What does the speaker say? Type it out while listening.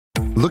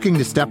Looking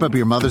to step up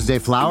your Mother's Day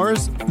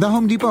flowers? The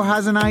Home Depot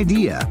has an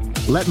idea.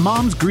 Let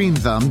Mom's Green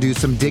Thumb do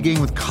some digging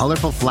with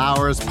colorful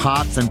flowers,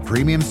 pots, and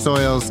premium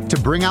soils to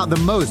bring out the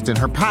most in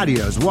her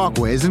patios,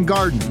 walkways, and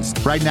gardens.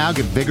 Right now,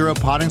 get Vigoro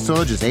potting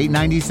soil just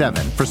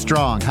 $8.97 for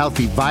strong,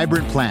 healthy,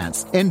 vibrant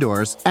plants,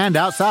 indoors and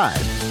outside.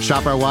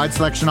 Shop our wide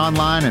selection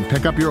online and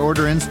pick up your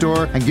order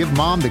in-store and give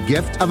Mom the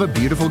gift of a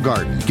beautiful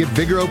garden. Get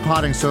Vigoro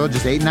potting soil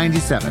just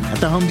 $8.97 at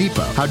the Home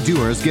Depot. How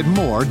doers get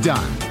more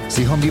done.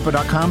 See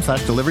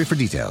homedepot.com/delivery for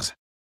details.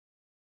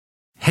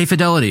 Hey,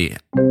 Fidelity.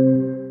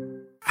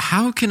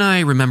 How can I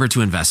remember to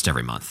invest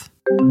every month?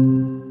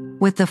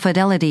 With the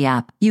Fidelity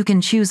app, you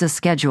can choose a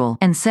schedule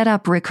and set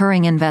up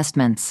recurring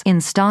investments in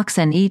stocks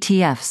and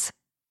ETFs.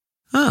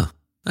 Oh,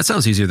 that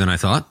sounds easier than I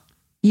thought.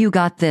 You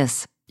got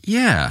this.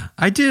 Yeah,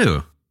 I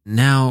do.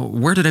 Now,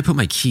 where did I put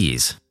my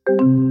keys?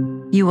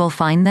 You will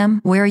find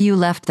them where you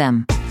left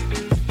them.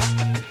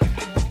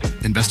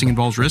 Investing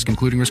involves risk,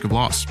 including risk of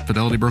loss.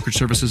 Fidelity Brokerage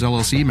Services,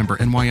 LLC, member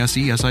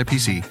NYSE,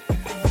 SIPC.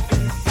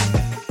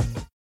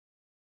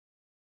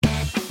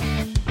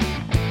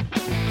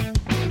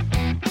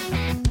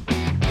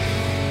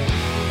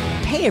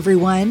 Hey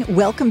everyone,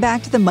 welcome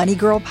back to the Money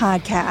Girl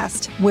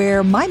podcast,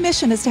 where my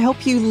mission is to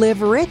help you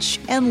live rich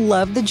and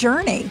love the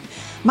journey.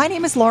 My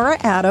name is Laura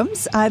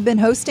Adams. I've been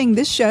hosting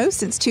this show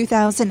since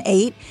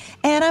 2008,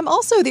 and I'm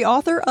also the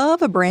author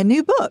of a brand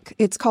new book.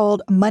 It's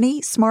called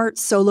Money Smart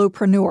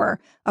Solopreneur,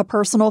 a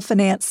personal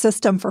finance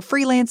system for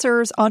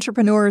freelancers,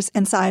 entrepreneurs,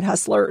 and side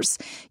hustlers.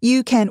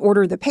 You can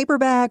order the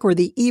paperback or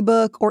the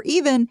ebook or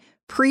even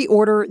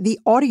pre-order the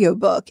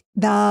audiobook.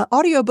 The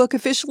audiobook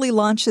officially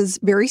launches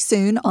very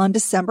soon on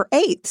December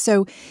 8th.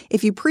 So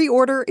if you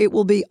pre-order, it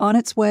will be on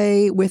its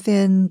way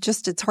within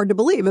it's hard to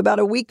believe, about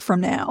a week from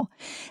now.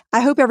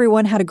 I hope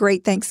everyone had a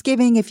great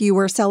Thanksgiving if you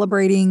were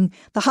celebrating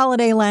the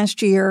holiday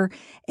last year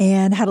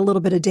and had a little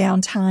bit of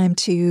downtime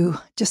to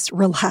just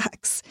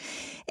relax.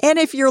 And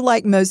if you're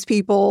like most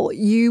people,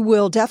 you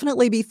will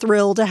definitely be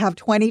thrilled to have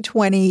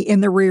 2020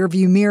 in the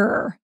rearview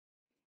mirror.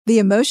 The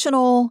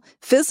emotional,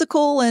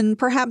 physical, and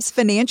perhaps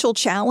financial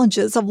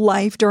challenges of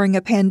life during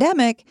a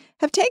pandemic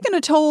have taken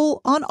a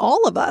toll on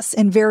all of us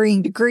in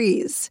varying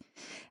degrees.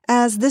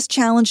 As this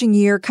challenging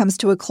year comes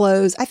to a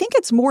close, I think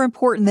it's more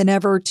important than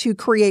ever to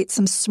create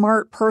some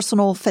smart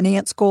personal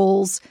finance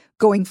goals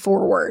going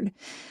forward.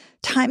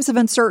 Times of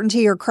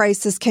uncertainty or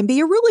crisis can be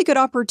a really good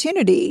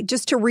opportunity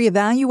just to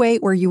reevaluate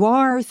where you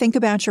are, think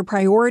about your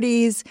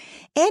priorities,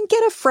 and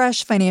get a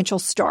fresh financial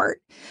start.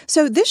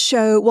 So this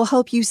show will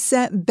help you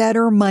set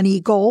better money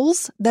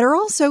goals that are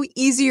also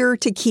easier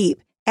to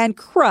keep and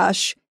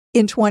crush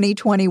in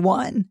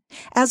 2021.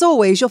 As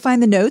always, you'll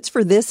find the notes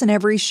for this and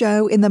every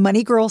show in the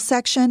Money Girl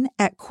section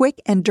at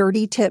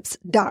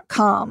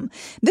quickanddirtytips.com.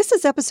 This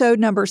is episode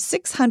number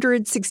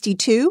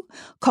 662,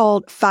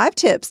 called 5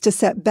 Tips to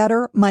Set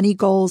Better Money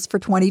Goals for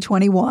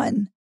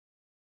 2021.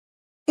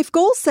 If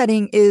goal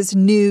setting is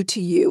new to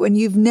you and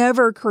you've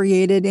never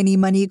created any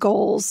money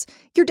goals,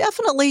 you're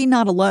definitely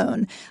not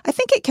alone. I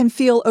think it can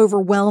feel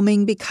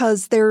overwhelming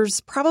because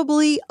there's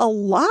probably a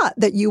lot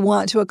that you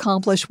want to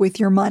accomplish with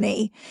your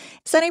money.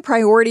 Setting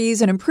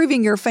priorities and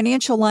improving your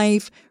financial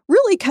life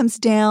really comes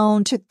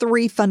down to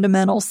 3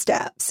 fundamental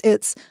steps.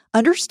 It's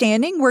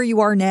understanding where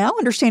you are now,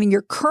 understanding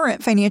your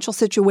current financial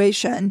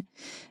situation,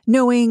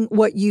 knowing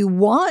what you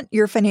want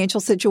your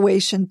financial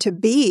situation to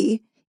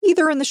be,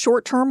 either in the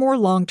short term or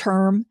long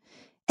term,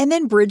 and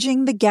then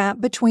bridging the gap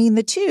between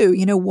the two.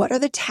 What are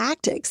the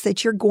tactics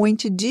that you're going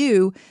to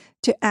do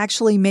to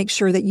actually make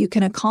sure that you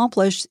can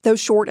accomplish those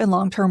short and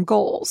long-term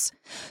goals?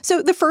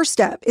 So the first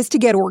step is to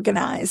get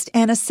organized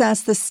and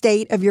assess the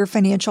state of your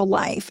financial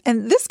life.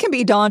 And this can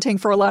be daunting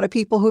for a lot of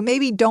people who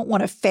maybe don't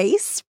want to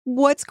face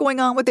what's going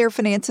on with their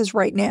finances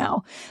right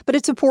now. But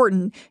it's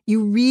important.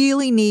 You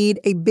really need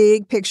a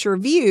big picture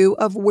view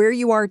of where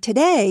you are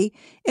today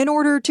in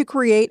order to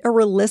create a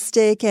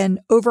realistic and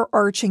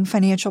overarching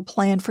financial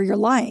plan for your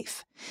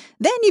life.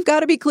 Then you've got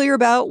to be clear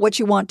about what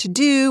you want to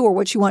do or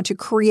what you want to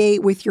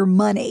create with your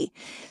money.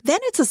 Then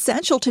it's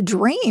essential to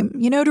dream,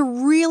 to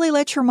really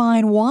let your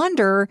mind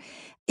wander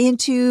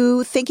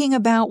into thinking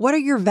about what are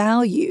your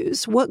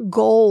values, what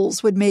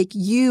goals would make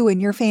you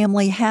and your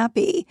family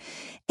happy.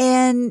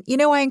 And,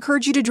 I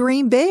encourage you to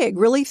dream big,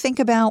 really think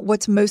about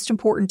what's most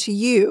important to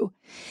you.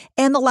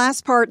 And the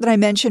last part that I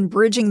mentioned,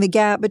 bridging the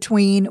gap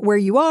between where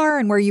you are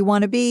and where you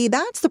want to be,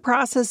 that's the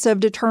process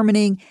of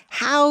determining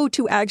how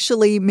to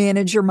actually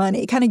manage your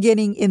money, kind of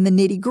getting in the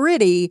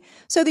nitty-gritty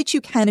so that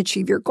you can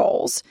achieve your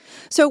goals.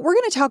 So we're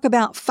going to talk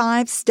about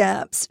 5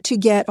 steps to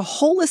get a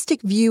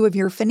holistic view of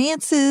your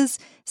finances,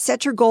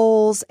 set your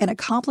goals, and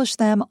accomplish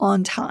them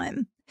on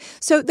time.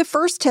 So the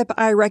first tip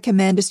I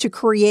recommend is to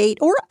create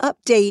or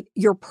update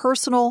your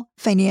personal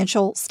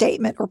financial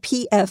statement, or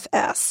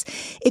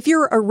PFS. If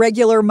you're a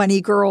regular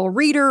Money Girl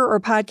reader or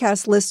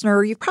podcast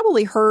listener, you've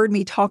probably heard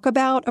me talk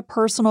about a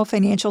personal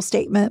financial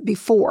statement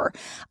before.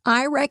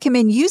 I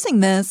recommend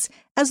using this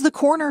as the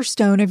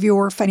cornerstone of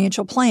your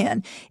financial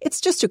plan.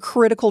 It's just a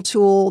critical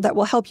tool that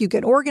will help you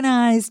get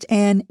organized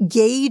and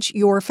gauge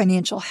your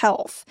financial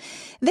health.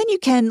 Then you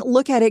can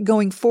look at it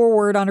going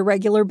forward on a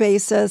regular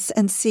basis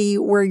and see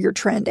where you're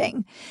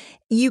trending.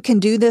 You can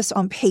do this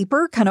on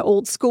paper, kind of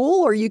old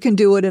school, or you can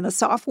do it in a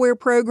software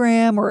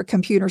program or a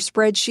computer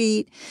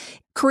spreadsheet.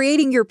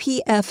 Creating your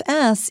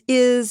PFS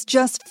is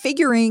just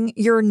figuring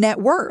your net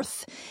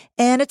worth.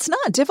 And it's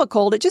not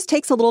difficult. It just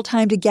takes a little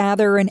time to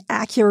gather and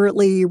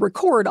accurately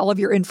record all of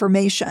your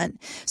information.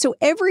 So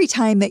every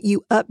time that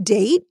you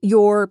update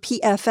your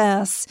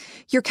PFS,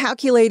 you're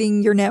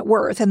calculating your net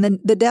worth. And then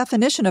the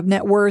definition of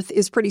net worth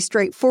is pretty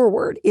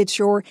straightforward. It's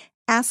your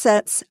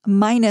assets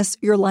minus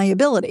your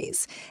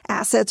liabilities.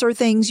 Assets are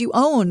things you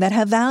own that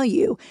have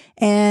value,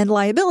 and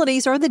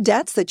liabilities are the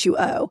debts that you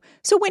owe.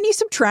 So when you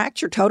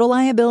subtract your total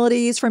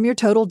liabilities from your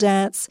total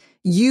debts,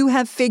 you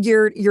have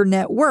figured your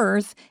net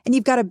worth, and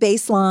you've got a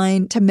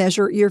baseline to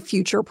measure your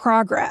future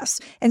progress.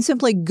 And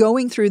simply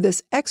going through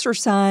this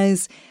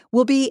exercise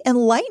will be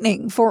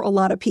enlightening for a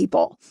lot of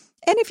people.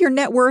 And if your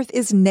net worth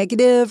is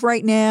negative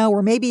right now,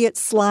 or maybe it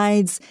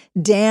slides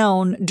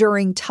down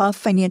during tough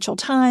financial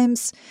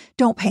times,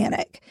 don't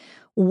panic.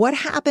 What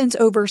happens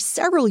over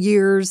several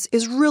years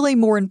is really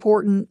more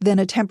important than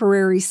a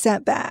temporary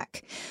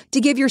setback.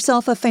 To give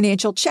yourself a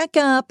financial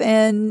checkup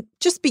and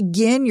just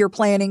begin your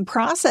planning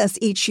process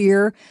each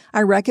year,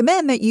 I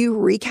recommend that you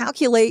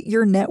recalculate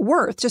your net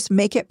worth. Just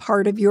make it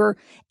part of your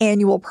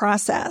annual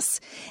process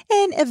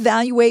and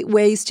evaluate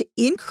ways to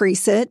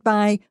increase it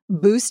by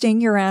boosting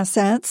your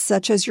assets,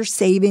 such as your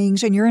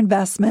savings and your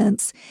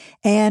investments,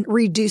 and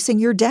reducing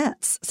your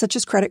debts, such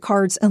as credit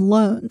cards and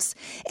loans.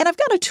 And I've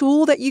got a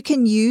tool that you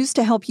can use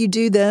to help you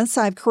do this.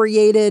 I've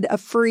created a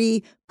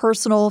free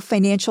personal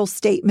financial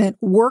statement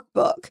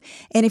workbook.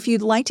 And if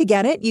you'd like to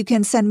get it, you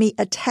can send me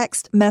a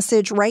text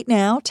message right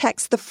now.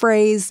 Text the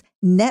phrase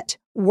net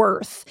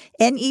worth,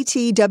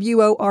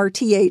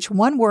 NETWORTH,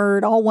 one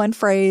word, all one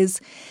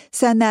phrase.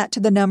 Send that to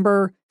the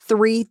number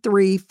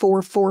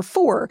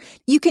 33444.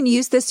 You can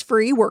use this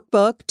free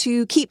workbook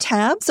to keep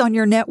tabs on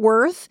your net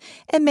worth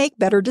and make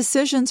better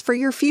decisions for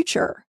your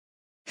future.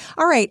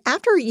 All right,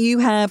 after you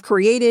have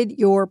created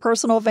your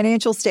personal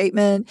financial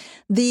statement,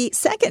 the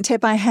second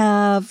tip I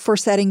have for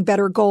setting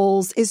better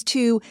goals is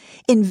to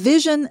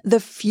envision the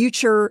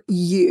future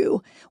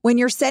you. When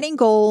you're setting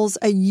goals,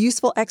 a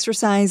useful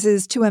exercise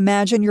is to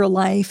imagine your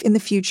life in the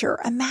future.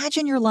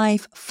 Imagine your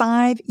life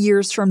 5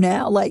 years from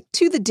now, like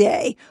to the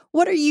day.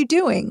 What are you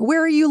doing?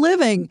 Where are you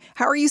living?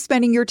 How are you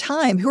spending your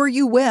time? Who are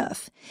you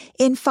with?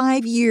 In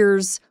 5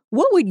 years,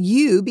 what would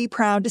you be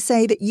proud to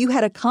say that you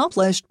had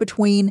accomplished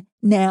between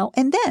now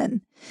and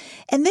then?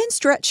 And then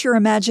stretch your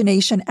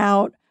imagination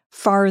out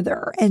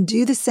farther and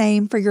do the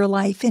same for your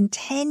life in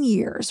 10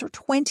 years or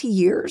 20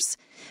 years.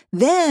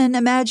 Then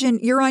imagine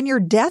you're on your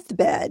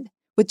deathbed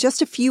with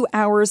just a few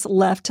hours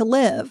left to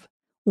live.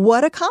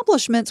 What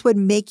accomplishments would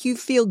make you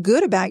feel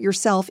good about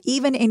yourself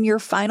even in your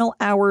final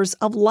hours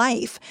of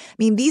life? I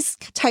mean, these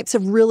types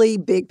of really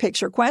big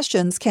picture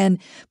questions can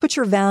put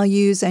your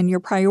values and your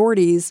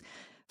priorities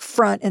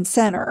front and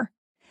center.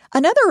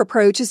 Another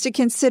approach is to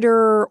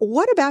consider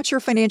what about your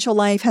financial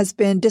life has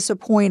been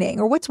disappointing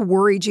or what's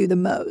worried you the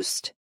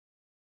most.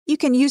 You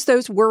can use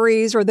those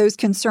worries or those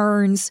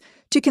concerns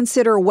to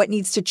consider what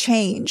needs to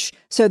change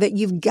so that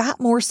you've got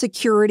more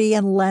security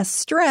and less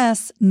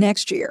stress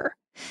next year.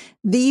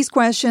 These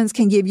questions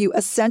can give you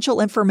essential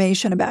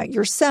information about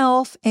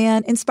yourself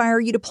and inspire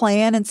you to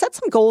plan and set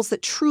some goals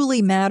that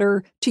truly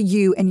matter to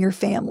you and your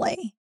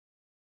family.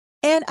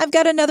 And I've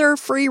got another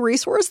free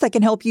resource that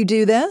can help you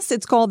do this.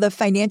 It's called the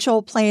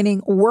Financial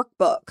Planning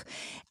Workbook.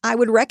 I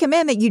would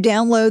recommend that you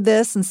download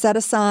this and set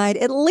aside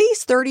at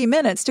least 30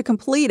 minutes to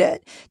complete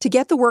it. To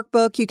get the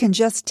workbook, you can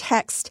just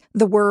text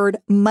the word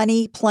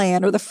money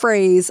plan or the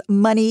phrase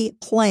money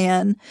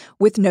plan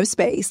with no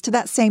space to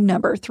that same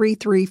number,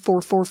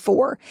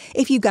 33444.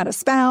 If you've got a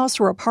spouse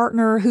or a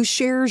partner who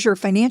shares your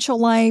financial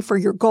life or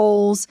your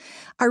goals,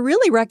 I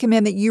really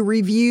recommend that you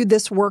review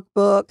this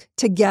workbook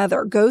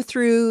together. Go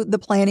through the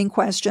planning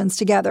questions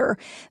together.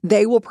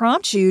 They will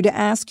prompt you to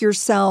ask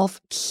yourself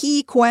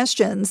key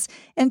questions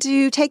and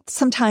to take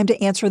some time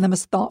to answer them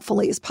as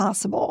thoughtfully as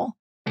possible.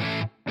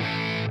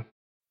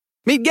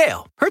 Meet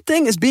Gail. Her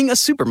thing is being a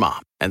supermom,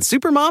 and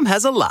supermom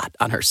has a lot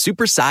on her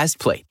supersized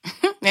plate.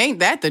 Ain't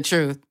that the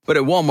truth? But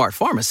at Walmart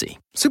Pharmacy,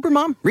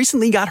 supermom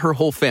recently got her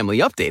whole family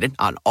updated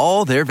on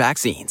all their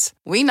vaccines.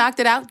 We knocked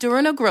it out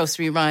during a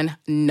grocery run.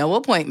 No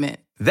appointment.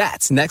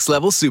 That's next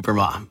level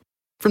supermom.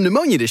 From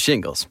pneumonia to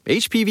shingles,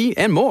 HPV,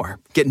 and more,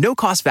 get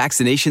no-cost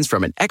vaccinations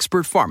from an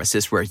expert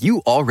pharmacist where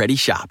you already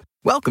shop.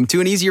 Welcome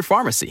to an easier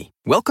pharmacy.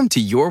 Welcome to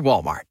your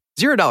Walmart.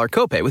 $0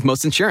 copay with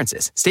most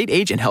insurances. State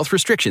age and health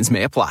restrictions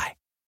may apply.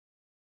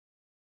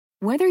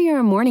 Whether you're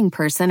a morning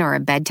person or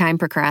a bedtime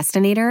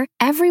procrastinator,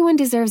 everyone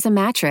deserves a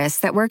mattress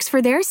that works for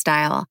their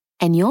style.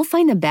 And you'll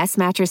find the best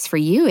mattress for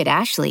you at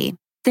Ashley.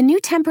 The new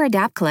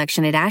Tempur-Adapt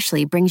collection at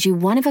Ashley brings you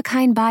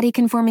one-of-a-kind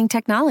body-conforming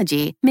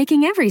technology,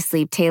 making every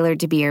sleep tailored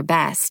to be your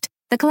best.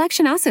 The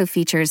collection also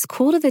features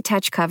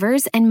cool-to-the-touch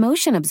covers and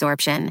motion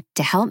absorption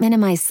to help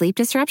minimize sleep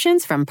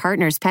disruptions from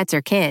partners, pets,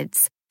 or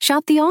kids.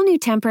 Shop the all-new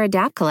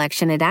Tempur-Adapt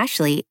collection at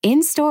Ashley,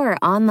 in-store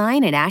or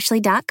online at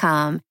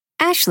ashley.com.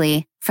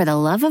 Ashley, for the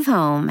love of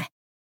home.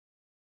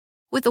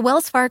 With the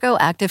Wells Fargo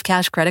Active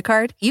Cash Credit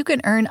Card, you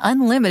can earn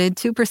unlimited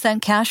 2%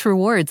 cash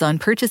rewards on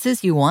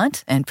purchases you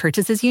want and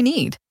purchases you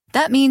need.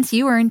 That means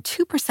you earn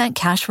 2%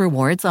 cash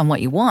rewards on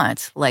what you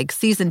want, like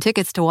season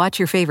tickets to watch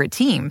your favorite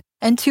team,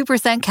 and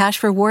 2%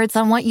 cash rewards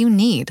on what you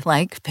need,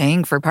 like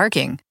paying for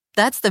parking.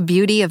 That's the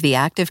beauty of the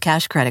Active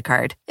Cash Credit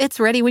Card. It's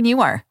ready when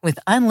you are, with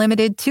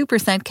unlimited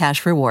 2%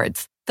 cash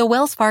rewards. The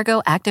Wells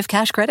Fargo Active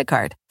Cash Credit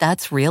Card.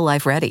 That's real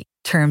life ready.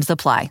 Terms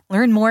apply.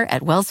 Learn more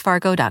at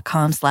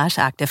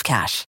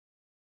wellsfargo.com/activecash.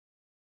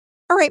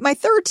 All right, my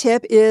third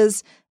tip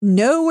is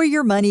know where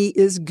your money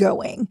is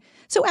going.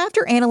 So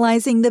after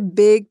analyzing the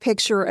big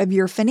picture of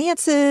your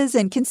finances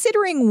and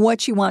considering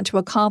what you want to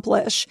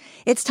accomplish,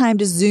 it's time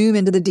to zoom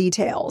into the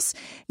details.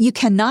 You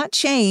cannot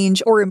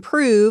change or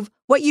improve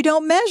what you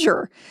don't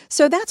measure.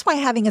 So that's why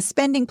having a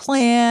spending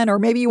plan, or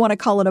maybe you want to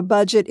call it a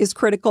budget, is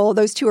critical.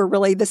 Those two are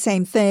really the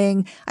same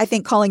thing. I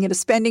think calling it a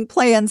spending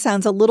plan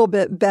sounds a little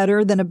bit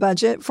better than a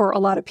budget for a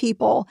lot of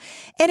people.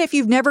 And if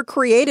you've never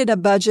created a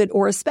budget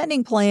or a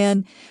spending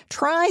plan,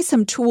 try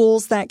some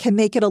tools that can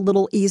make it a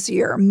little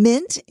easier.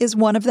 Mint is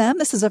one of them.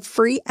 This is a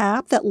free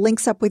app that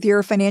links up with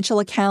your financial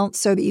account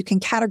so that you can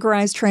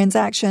categorize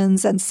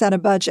transactions and set a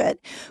budget.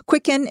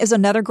 Quicken is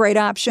another great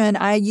option.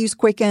 I use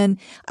Quicken.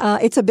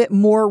 It's a bit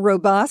more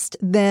robust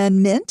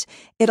than Mint.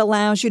 It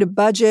allows you to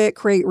budget,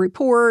 create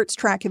reports,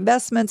 track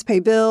investments, pay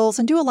bills,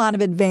 and do a lot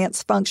of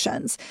advanced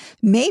functions.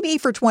 Maybe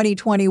for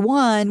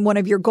 2021, one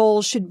of your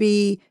goals should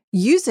be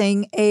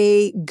using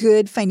a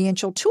good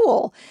financial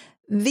tool.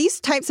 These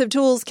types of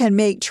tools can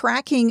make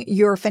tracking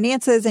your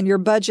finances and your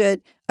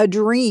budget a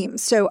dream.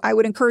 So I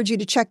would encourage you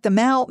to check them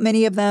out.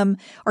 Many of them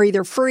are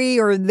either free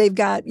or they've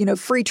got,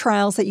 free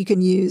trials that you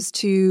can use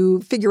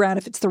to figure out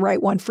if it's the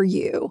right one for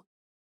you.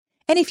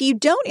 And if you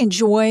don't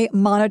enjoy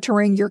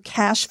monitoring your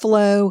cash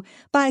flow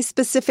by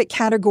specific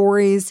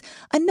categories,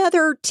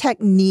 another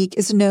technique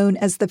is known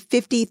as the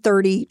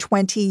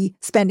 50-30-20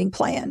 spending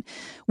plan.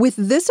 With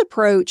this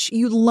approach,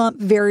 you lump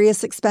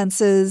various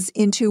expenses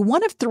into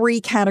one of three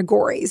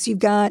categories. You've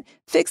got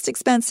fixed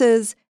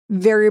expenses,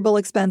 variable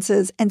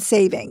expenses, and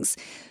savings.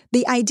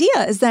 The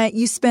idea is that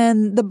you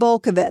spend the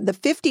bulk of it, the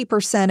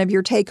 50% of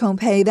your take-home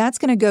pay, that's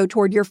going to go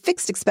toward your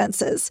fixed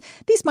expenses.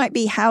 These might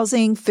be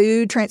housing,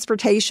 food,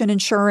 transportation,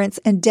 insurance,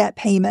 and debt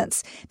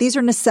payments. These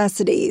are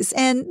necessities,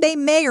 and they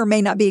may or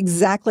may not be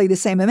exactly the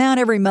same amount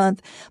every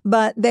month,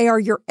 but they are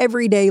your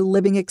everyday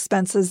living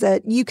expenses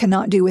that you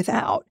cannot do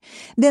without.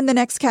 Then the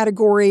next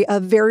category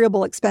of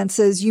variable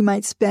expenses, you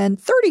might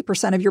spend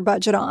 30% of your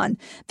budget on.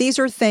 These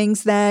are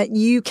things that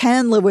you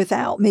can live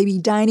without, maybe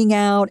dining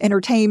out,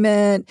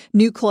 entertainment,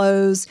 new clothes.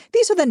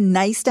 These are the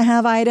nice to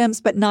have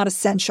items, but not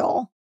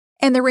essential.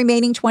 And the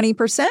remaining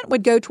 20%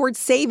 would go towards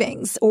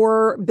savings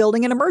or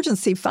building an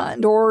emergency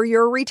fund or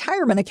your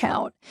retirement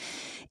account.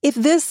 If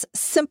this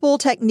simple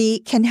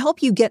technique can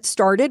help you get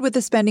started with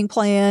a spending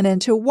plan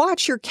and to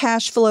watch your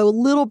cash flow a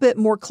little bit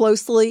more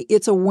closely,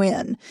 it's a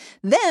win.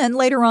 Then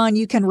later on,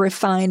 you can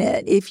refine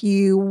it if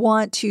you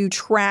want to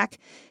track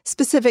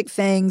specific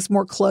things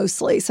more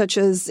closely, such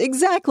as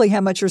exactly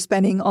how much you're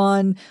spending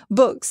on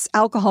books,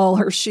 alcohol,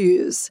 or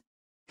shoes.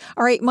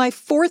 All right, my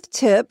fourth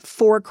tip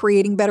for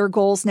creating better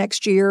goals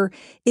next year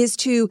is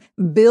to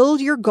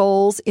build your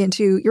goals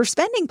into your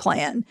spending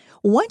plan.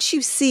 Once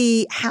you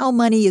see how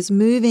money is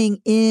moving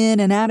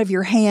in and out of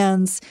your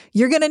hands,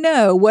 you're going to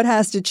know what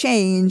has to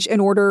change in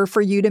order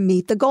for you to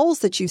meet the goals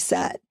that you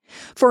set.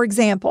 For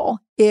example,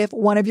 if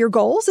one of your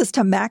goals is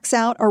to max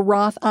out a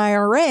Roth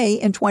IRA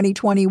in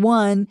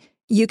 2021,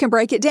 you can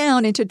break it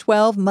down into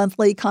 12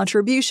 monthly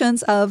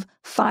contributions of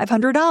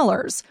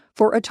 $500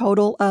 for a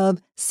total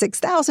of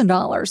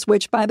 $6,000,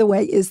 which, by the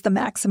way, is the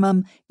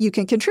maximum you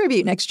can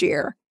contribute next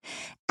year.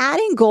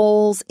 Adding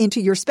goals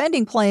into your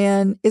spending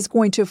plan is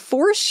going to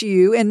force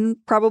you, in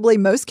probably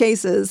most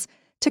cases,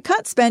 to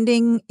cut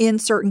spending in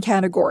certain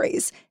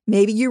categories.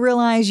 Maybe you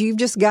realize you've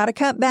just got to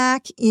cut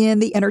back in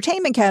the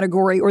entertainment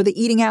category or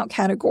the eating out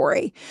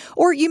category.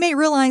 Or you may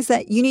realize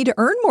that you need to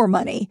earn more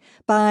money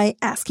by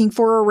asking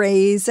for a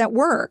raise at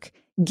work,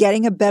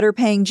 getting a better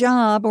paying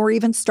job, or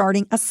even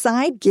starting a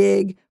side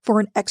gig for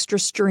an extra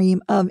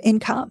stream of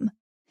income.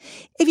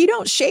 If you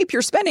don't shape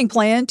your spending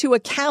plan to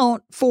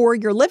account for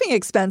your living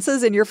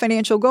expenses and your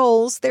financial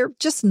goals, they're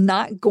just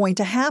not going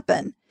to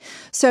happen.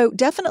 So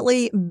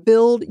definitely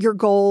build your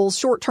goals,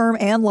 short-term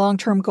and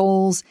long-term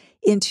goals,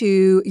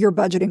 into your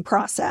budgeting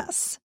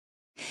process.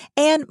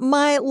 And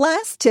my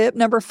last tip,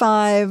 number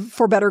 5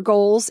 for better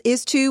goals,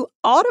 is to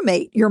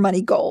automate your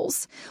money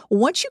goals.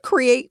 Once you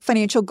create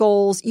financial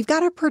goals, you've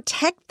got to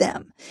protect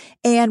them.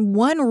 And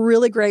one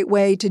really great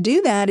way to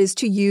do that is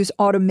to use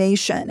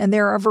automation. And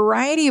there are a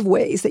variety of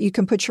ways that you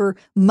can put your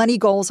money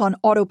goals on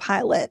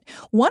autopilot.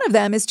 One of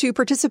them is to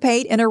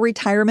participate in a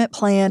retirement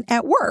plan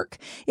at work.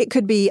 It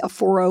could be a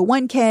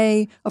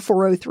 401k, a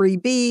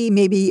 403b,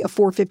 maybe a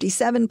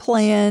 457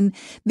 plan.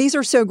 These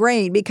are so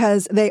great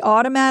because they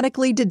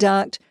automatically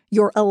deduct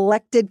your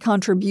elected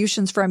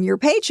contributions from your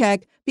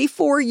paycheck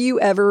before you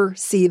ever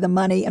see the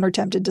money and are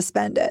tempted to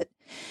spend it.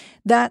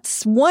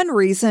 That's one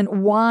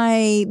reason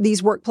why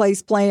these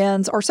workplace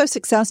plans are so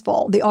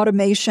successful. The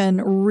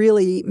automation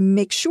really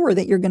makes sure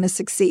that you're going to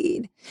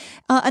succeed.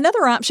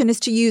 Another option is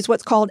to use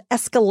what's called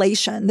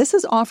escalation. This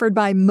is offered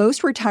by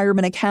most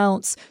retirement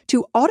accounts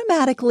to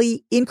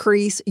automatically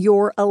increase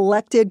your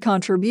elected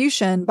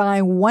contribution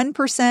by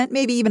 1%,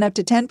 maybe even up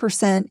to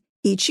 10%.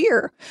 Each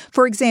year.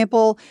 For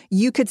example,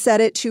 you could set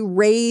it to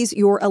raise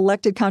your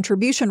elected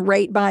contribution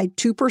rate by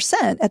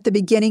 2% at the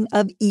beginning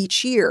of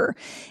each year.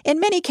 In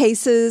many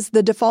cases,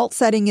 the default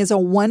setting is a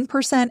 1%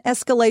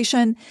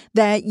 escalation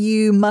that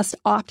you must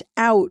opt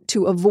out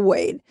to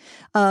avoid.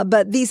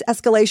 But these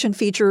escalation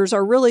features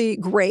are really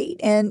great.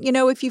 And,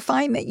 if you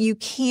find that you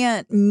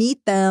can't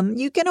meet them,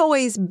 you can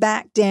always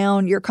back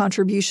down your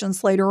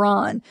contributions later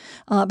on.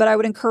 But I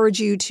would encourage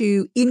you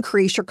to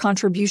increase your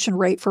contribution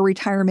rate for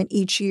retirement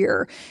each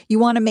year. You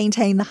want to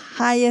maintain the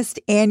highest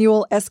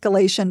annual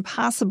escalation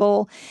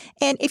possible.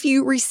 And if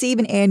you receive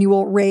an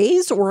annual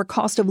raise or a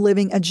cost of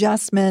living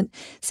adjustment,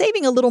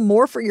 saving a little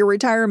more for your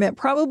retirement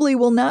probably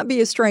will not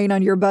be a strain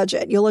on your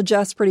budget. You'll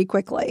adjust pretty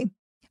quickly.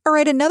 All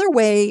right, another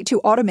way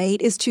to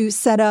automate is to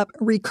set up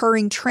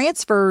recurring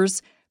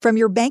transfers from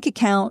your bank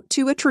account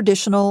to a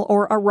traditional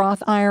or a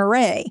Roth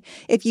IRA.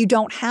 If you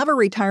don't have a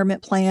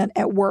retirement plan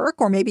at work,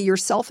 or maybe you're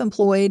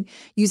self-employed,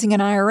 using an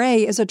IRA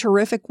is a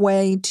terrific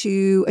way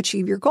to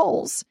achieve your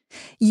goals.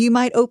 You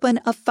might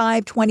open a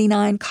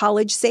 529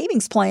 college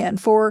savings plan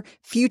for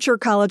future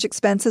college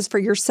expenses for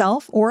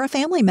yourself or a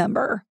family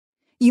member.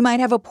 You might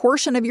have a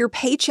portion of your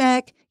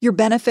paycheck, your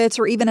benefits,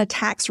 or even a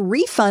tax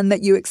refund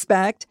that you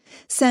expect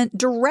sent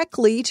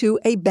directly to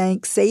a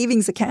bank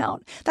savings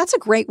account. That's a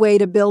great way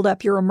to build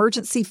up your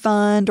emergency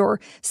fund or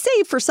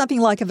save for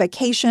something like a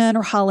vacation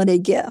or holiday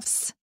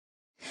gifts.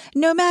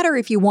 No matter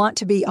if you want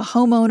to be a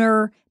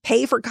homeowner,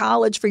 pay for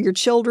college for your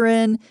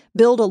children,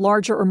 build a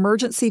larger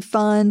emergency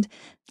fund,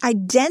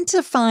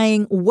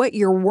 identifying what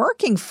you're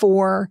working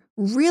for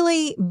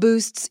really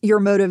boosts your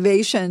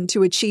motivation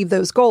to achieve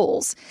those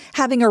goals.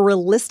 Having a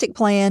realistic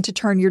plan to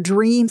turn your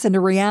dreams into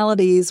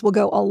realities will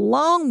go a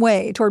long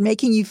way toward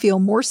making you feel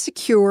more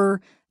secure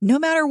no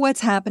matter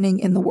what's happening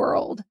in the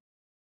world.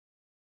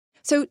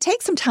 So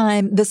take some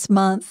time this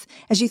month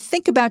as you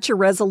think about your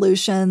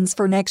resolutions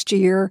for next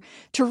year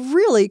to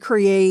really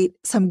create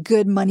some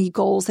good money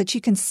goals that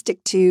you can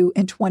stick to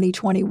in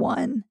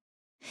 2021.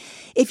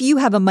 If you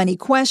have a money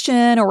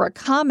question or a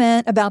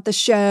comment about the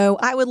show,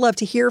 I would love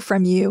to hear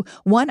from you.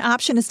 One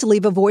option is to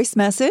leave a voice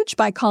message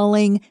by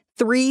calling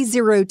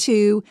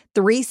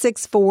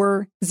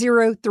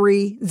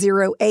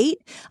 302-364-0308.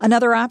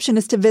 Another option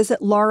is to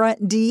visit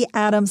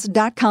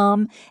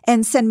lauradadams.com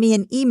and send me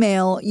an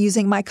email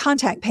using my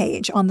contact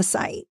page on the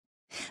site.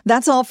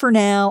 That's all for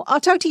now. I'll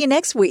talk to you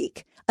next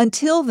week.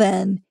 Until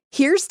then,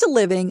 here's to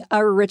living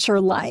a richer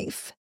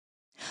life.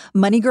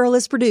 Money Girl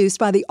is produced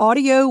by the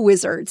audio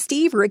wizard,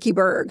 Steve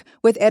Rickyberg,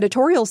 with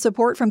editorial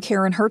support from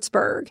Karen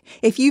Hertzberg.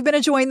 If you've been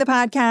enjoying the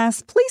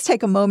podcast, please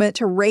take a moment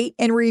to rate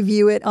and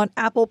review it on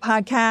Apple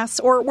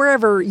Podcasts or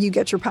wherever you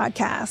get your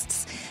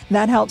podcasts.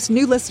 That helps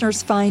new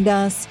listeners find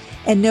us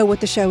and know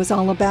what the show is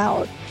all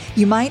about.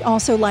 You might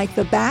also like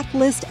the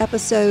backlist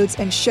episodes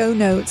and show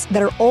notes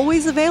that are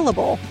always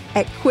available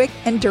at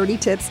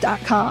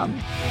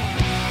quickanddirtytips.com.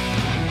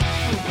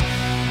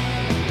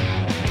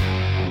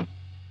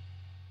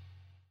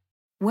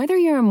 Whether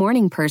you're a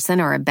morning person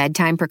or a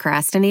bedtime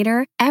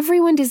procrastinator,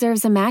 everyone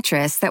deserves a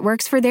mattress that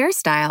works for their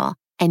style.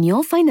 And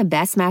you'll find the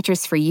best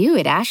mattress for you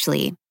at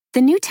Ashley.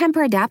 The new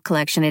Tempur-Adapt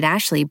collection at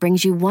Ashley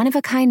brings you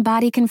one-of-a-kind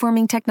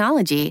body-conforming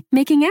technology,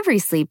 making every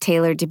sleep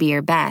tailored to be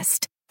your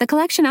best. The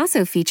collection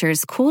also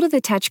features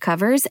cool-to-the-touch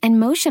covers and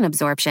motion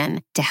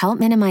absorption to help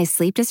minimize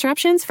sleep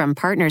disruptions from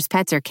partners,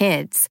 pets, or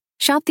kids.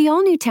 Shop the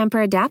all-new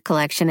Tempur-Adapt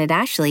collection at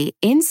Ashley,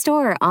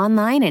 in-store or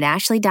online at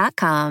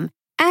ashley.com.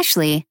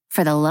 Ashley,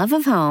 for the love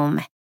of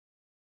home.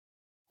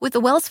 With the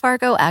Wells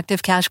Fargo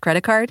Active Cash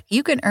Credit Card,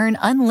 you can earn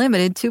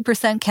unlimited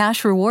 2%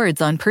 cash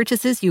rewards on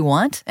purchases you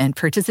want and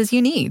purchases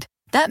you need.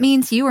 That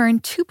means you earn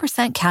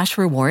 2% cash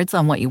rewards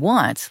on what you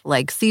want,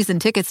 like season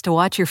tickets to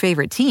watch your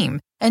favorite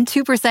team, and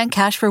 2%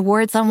 cash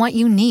rewards on what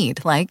you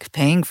need, like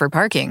paying for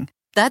parking.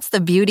 That's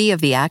the beauty of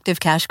the Active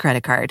Cash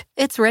Credit Card.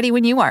 It's ready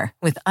when you are,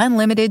 with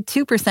unlimited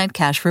 2%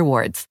 cash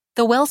rewards.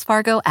 The Wells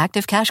Fargo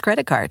Active Cash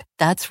Credit Card.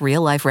 That's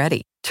real life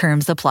ready.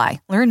 Terms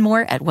apply. Learn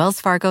more at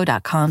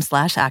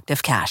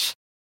wellsfargo.com/activecash.